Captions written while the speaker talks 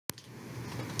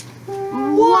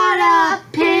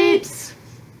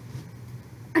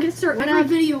start every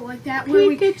video like that. Where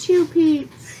Pikachu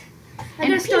peeps. I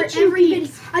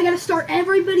gotta start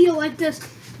every video like this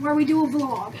where we do a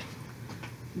vlog.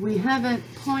 We have it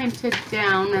pointed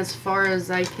down as far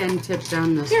as I can tip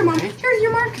down this Here, way. Mom, here's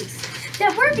your markers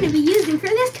that we're going to be using for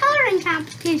this coloring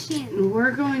competition.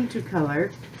 We're going to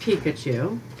color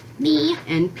Pikachu. Me.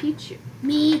 And Pichu.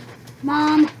 Me.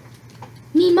 Mom.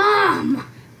 Me mom.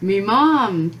 Me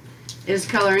mom is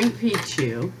coloring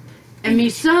Pichu. And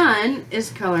me son is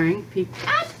coloring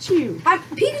Pikachu.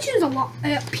 Pikachu's a lot.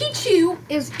 Pichu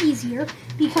is easier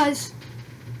because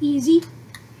easy.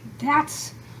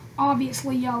 That's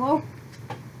obviously yellow.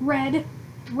 Red.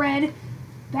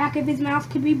 Back of his mouth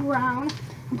could be brown.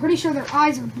 I'm pretty sure their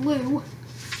eyes are blue.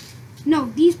 No,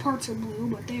 these parts are blue,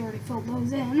 but they already filled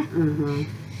those in.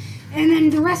 And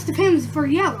then the rest of him is for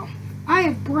yellow. I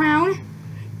have brown,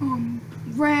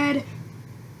 red,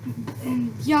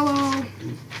 and yellow.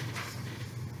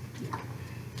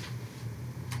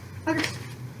 Okay,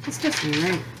 let's just.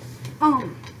 All right.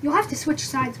 You'll have to switch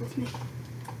sides with me.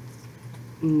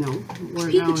 No, we're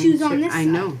Pikachu's going to, on this I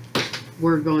side. know.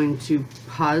 We're going to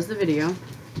pause the video.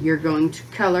 You're going to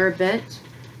color a bit.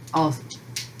 I'll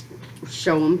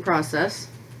show them process.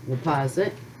 We'll pause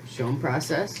it. Show them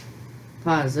process.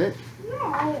 Pause it.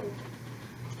 No.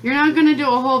 You're not going to do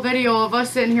a whole video of us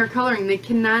sitting here coloring. They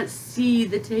cannot see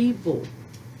the table.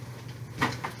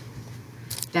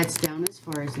 That's down as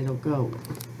far as it'll go.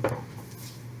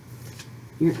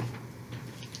 You're...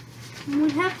 You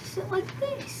would have to sit like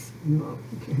this. No,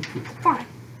 you can't do Fine.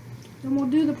 Then we'll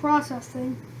do the process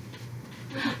thing.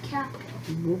 Where's my cap go?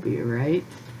 We'll be right.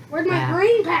 Where'd my back.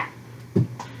 green cap?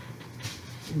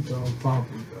 It's all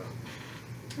popping up.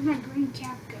 Where'd my green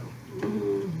cap go?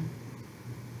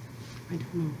 I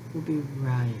don't know. We'll be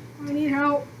right. I need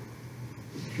help.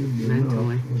 Should be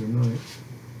Mentally. enough for tonight.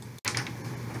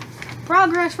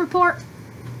 Progress report.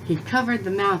 He covered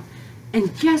the mouth.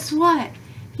 And guess what?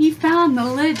 He found the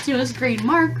lid to his green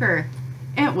marker.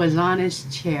 It was on his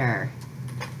chair.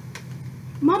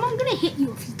 Mom, I'm gonna hit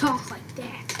you if you talk like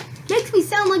that. Makes me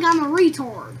sound like I'm a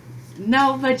retard.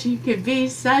 No, but you could be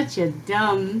such a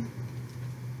dumb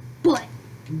But.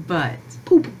 butt.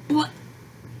 But.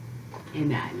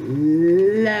 And I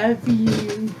love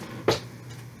you.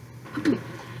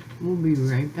 We'll be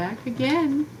right back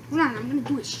again. Hold on, I'm gonna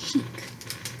do his cheek.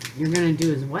 You're gonna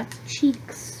do his what?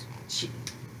 Cheeks.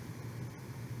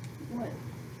 What?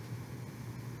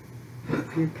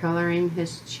 You're coloring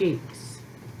his cheeks.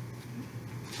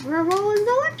 Where all his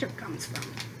electric comes from.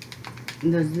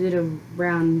 Those little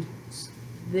round,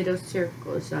 little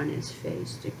circles on his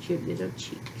face. The cute little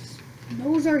cheeks.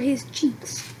 Those are his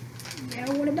cheeks. Yeah,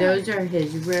 what about Those are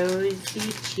his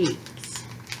rosy cheeks.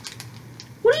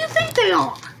 What do you think they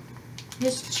are?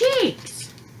 His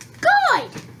cheeks.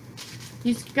 Good!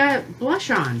 He's got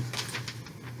blush on.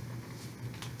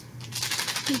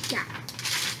 Peek at.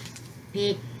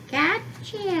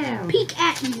 Pikachu. Peek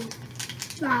at you.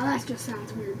 Ah, that just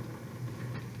sounds weird.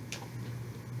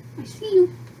 I see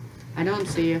you. I don't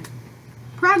see you.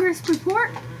 Progress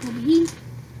report will be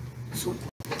soon.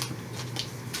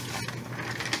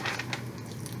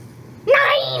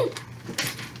 9!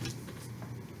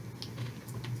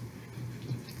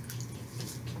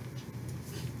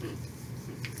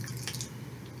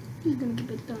 He's gonna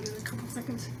get it done in a couple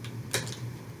seconds.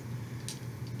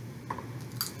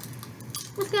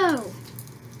 Let's go.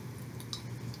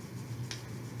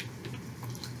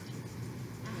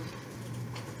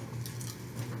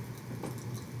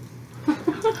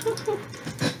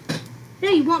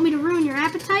 Hey, you want me to ruin your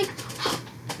appetite?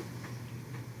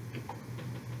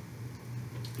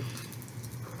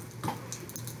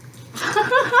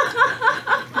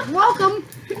 Welcome.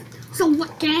 So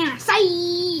what can I say?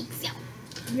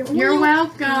 You're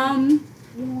welcome.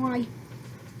 Why?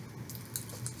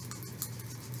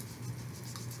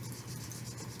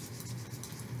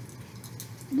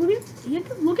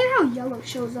 Look at how yellow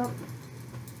shows up.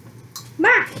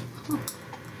 Mac!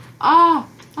 Oh.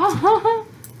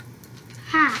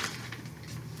 Ha!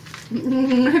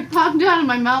 It popped out of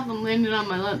my mouth and landed on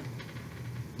my lip.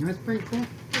 That's pretty cool.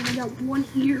 And I got one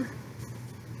ear.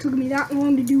 Took me that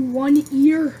long to do one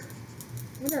ear.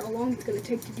 I wonder how long it's gonna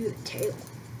take to do the tail.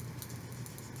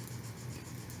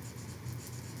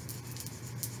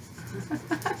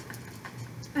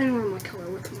 I don't know my color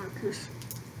with markers.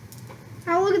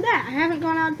 Oh, look at that. I haven't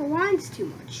gone out the lines too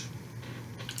much.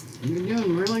 You're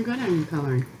doing really good on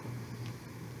coloring.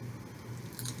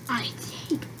 I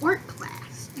take art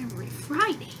class every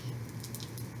Friday.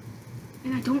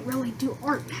 And I don't really do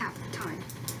art half the time.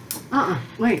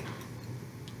 Wait.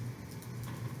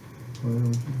 Why don't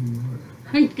you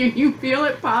do that? Can you feel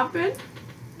it popping?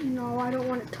 No, I don't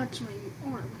want to touch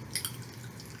my arm.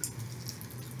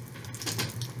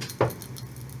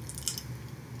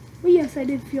 But yes, I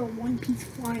did feel one piece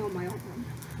fly on my arm.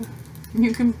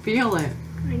 You can feel it.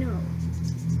 I know.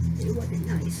 It wasn't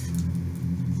nice.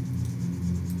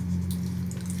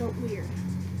 Felt weird.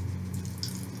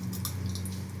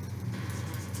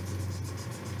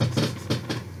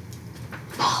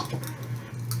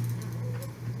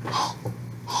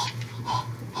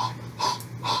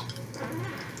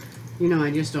 You know,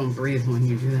 I just don't breathe when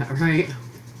you do that, right?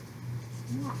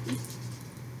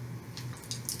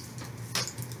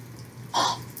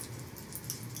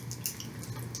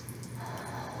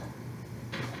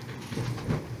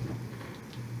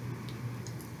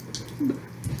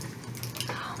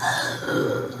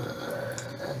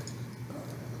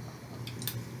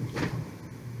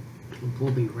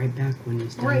 We'll be right back when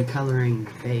he's done Right. coloring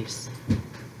the face.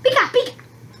 Pika, pika.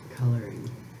 Coloring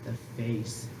the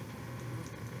face.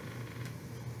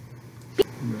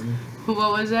 Ready?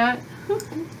 What was that?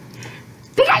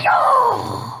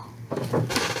 Pikachu!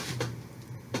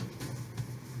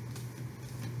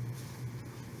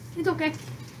 It's okay.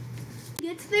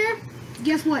 Gets there.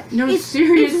 Guess what? No, It's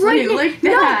seriously, right lick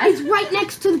that. No, it's right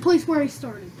next to the place where I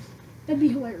started. That'd be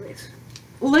hilarious.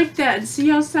 Lick that and see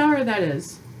how sour that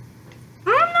is.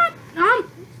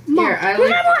 Mom, Here, I remember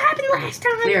like- what happened last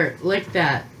time? There, lick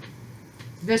that.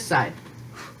 This side.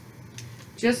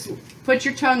 Just put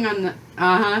your tongue on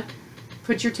the,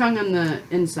 put your tongue on the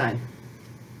inside.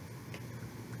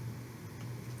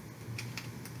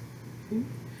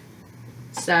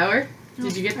 Sour?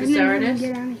 Did you get the sourness?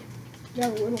 Get any. Got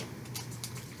a little.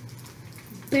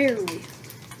 Barely.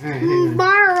 Alright, hang on.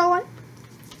 Barely.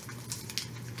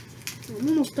 I'm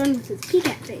almost done with his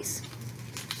peacat face.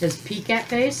 His peacat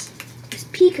face? His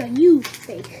Pika you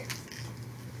fake.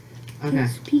 Okay.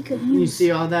 His Pika you. You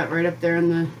see all that right up there in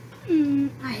the...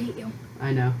 I hate you.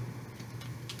 I know.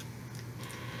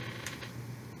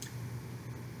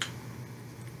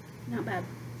 Not bad.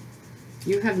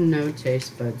 You have no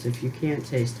taste buds if you can't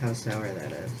taste how sour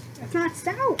that is. That's not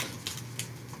sour.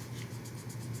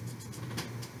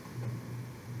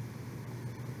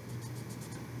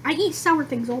 I eat sour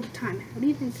things all the time. How do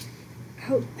you think?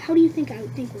 How do you think I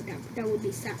would think that would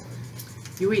be sour?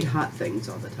 You eat hot things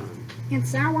all the time. And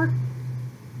sour.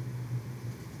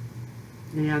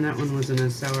 Yeah, and that one wasn't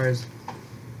as sour as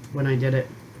when I did it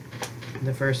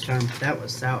the first time. That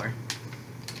was sour.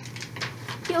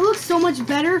 It looks so much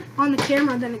better on the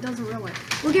camera than it does in real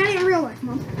life. Look at it in real life,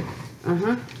 Mom.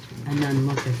 Uh-huh. And then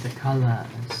look at the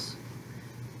colors.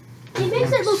 It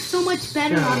makes it look so much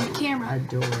better on the camera.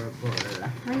 Adorable.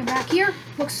 Bring it back here.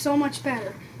 Looks so much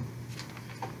better.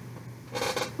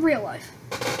 Real life.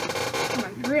 Come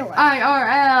on, real life.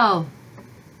 IRL.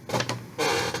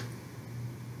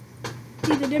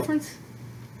 See the difference?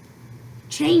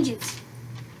 Changes.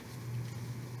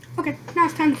 Okay, now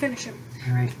it's time to finish him.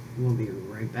 All right, we'll be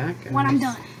right back. When I'm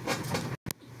done.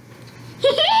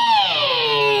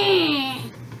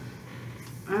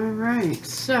 All right,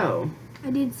 so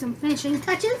I did some finishing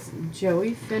touches.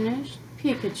 Joey finished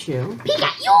Pikachu,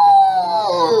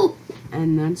 Pikachu!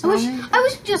 and that's I wish all I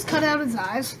wish just cut out his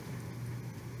eyes.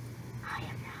 I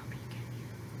am now Pikachu.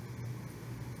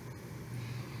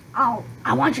 Oh,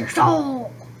 I want your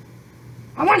soul.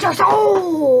 I want your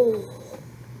soul.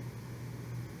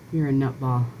 You're a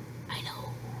nutball. I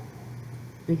know.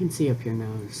 They can see up your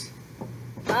nose.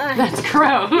 That's That's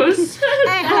gross.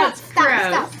 That's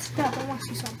gross. Stop. I want to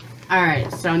see something. All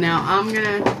right, so now I'm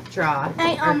gonna draw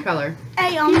Hey, or color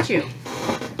Hey, Pikachu.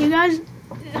 you guys,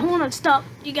 hold on, stop.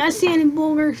 You guys see any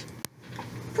boogers?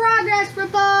 Progress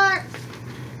report.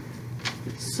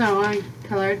 So I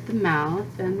colored the mouth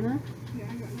and the Yeah,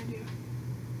 I got an idea.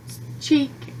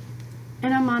 cheek,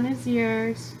 and I'm on his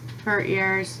ears, her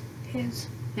ears, His,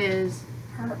 his.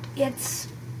 her, it's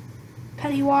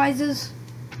Pennywise's.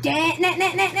 Da, na,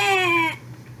 na, na, na.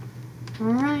 All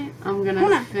right, I'm Hold gonna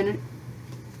on. finish.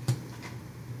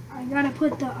 I gotta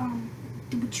put the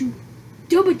Dubachu,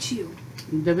 Pikachu.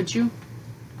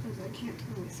 because I can't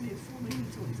really say his full name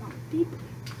until he's on paper.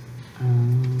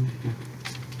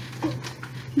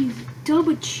 He's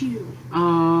Dubachu.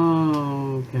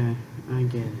 Oh, okay. I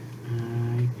get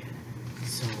it.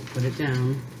 So we'll put it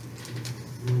down.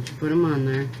 Why don't you put them on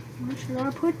there? Where should I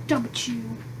put Dubachu?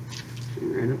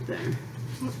 Right up there.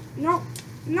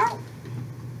 No.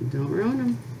 Don't ruin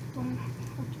them.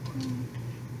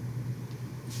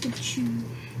 Dubachu.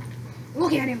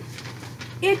 Look at him.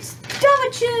 It's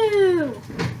Dubachu.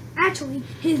 Actually,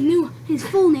 his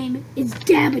full name is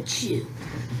Dabachu.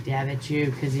 Dab at you,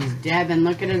 because he's dabbing.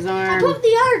 Look at his I arm. put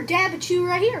the other Dabachu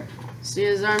right here. See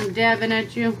his arm dabbing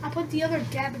at you? I put the other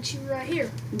dab at you right here.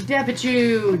 Dab at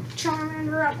you.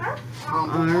 Charmander up there.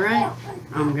 Alright.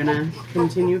 I'm gonna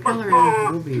continue coloring.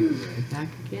 We'll be right back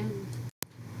again.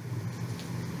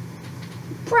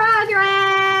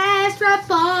 Progress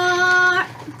report.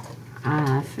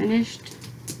 I finished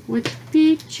with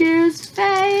Pichu's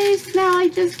face. Now I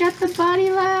just got the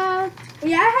body left.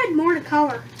 Yeah, I had more to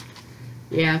color.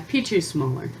 Yeah, Pichu's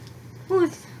smaller. Well,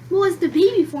 it's the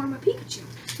baby form of Pikachu.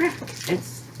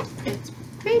 It's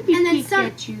baby And then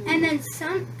Pikachu. and then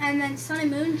Sun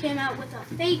and Moon came out with a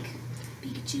fake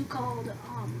Pikachu called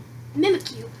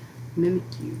Mimikyu,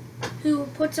 Mimikyu. who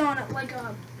puts on like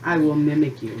a. I will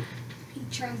mimic you. He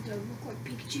tries to look like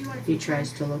Pikachu. And if He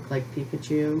tries to look like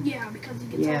Pikachu. Yeah, because he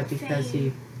gets Yeah, all the because fame.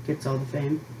 he gets all the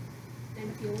fame.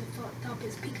 Then if you lift up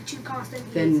his Pikachu costume,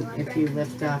 Then he's if you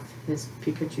lift off his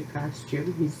Pikachu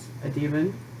costume, he's a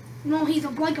demon. No, he's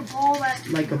like a ball that.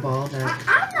 Like a ball that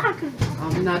I'm not gonna.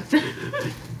 I'm not.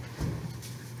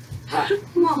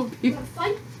 Come on, you wanna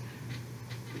fight?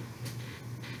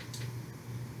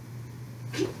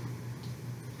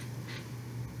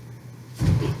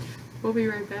 We'll be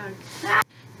right back.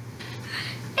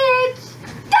 It's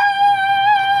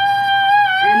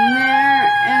And there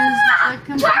is the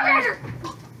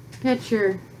complete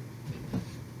picture.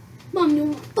 Mom, you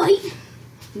wanna fight?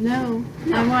 No,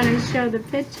 I want to show the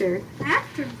picture.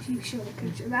 After you show the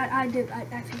picture, that I did. I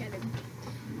think I did.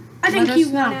 I think Let you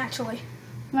us won know. actually.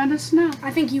 Let us know.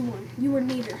 I think you won. You were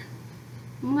neither.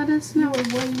 Let us You know.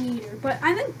 were way neither. But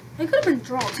I think it could have been a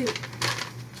draw too.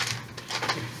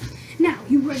 Now,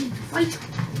 you ready to fight?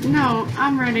 No,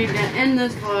 I'm ready to end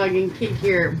this vlog and kick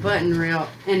your button rail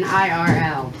in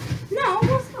IRL. No,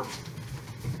 let's go.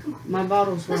 My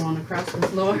bottle's rolling across the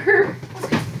floor. Let's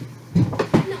go.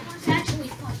 No, let's actually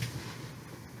fight.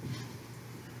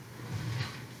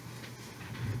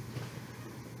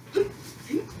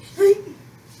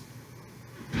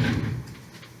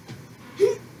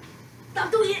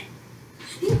 Stop doing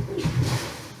it.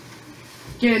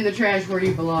 Get in the trash where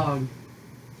you belong.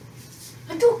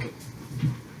 I took it.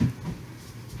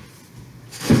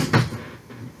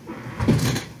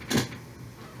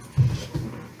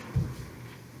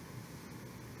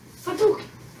 I took it.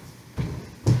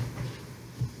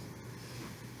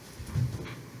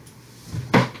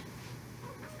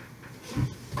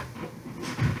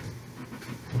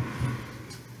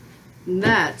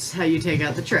 That's how you take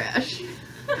out the trash.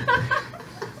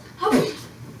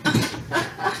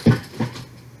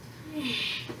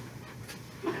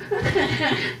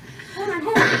 Hold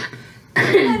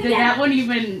on. Did that one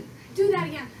even... Do that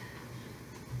again.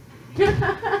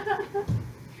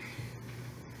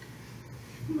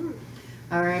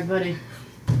 Alright, buddy.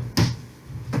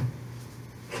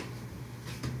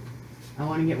 I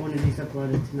want to get one of these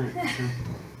uploaded tonight, so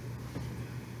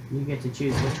you get to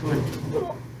choose which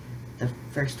one. The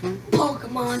first one?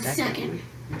 Pokemon second.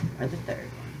 one, or the third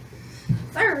one?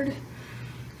 Third.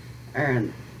 Or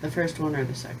the first one or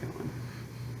the second one?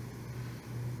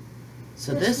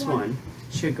 So Which this one? one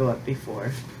should go up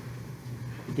before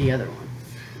the other one,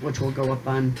 which will go up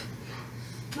on...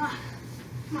 Come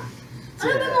on. A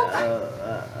little bit more fight.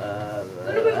 A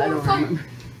little bit more fight.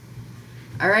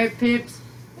 Alright, peeps.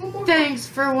 One more Thanks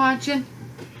for watching.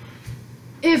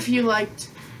 If you liked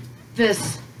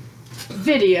this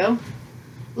video,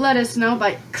 let us know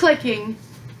by clicking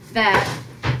that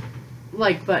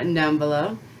like button down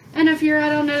below. And if you're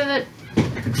out on the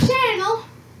channel,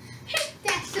 hit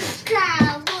that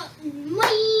subscribe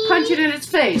button. punch it in its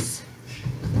face.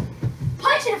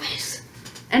 Punch in the face.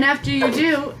 And after you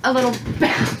do, a little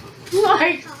bow.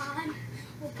 Like,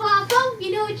 Well, Papa,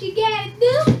 you know what you gotta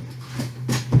do?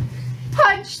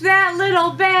 punch that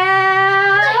little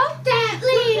bell. Click that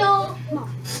little.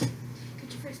 Mom,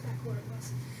 get your face back where it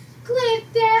was. Click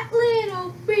that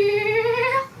little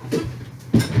bell.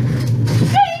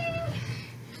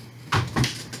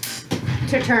 Ding.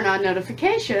 To turn on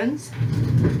notifications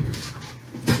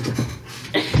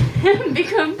and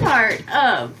become part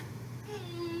of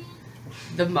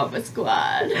the Momma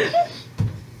Squad.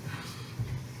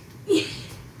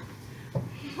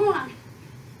 Hold on.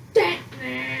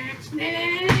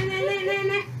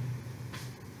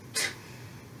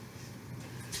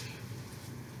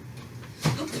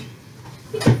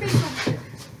 Get your face over here.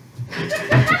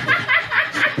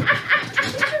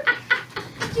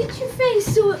 Get your face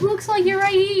so it looks like you're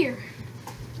right here.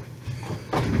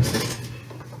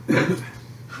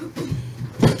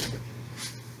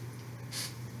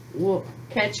 We'll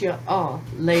catch you all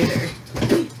later.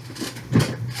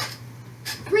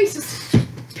 Reese's.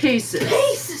 Pieces.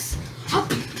 Pieces.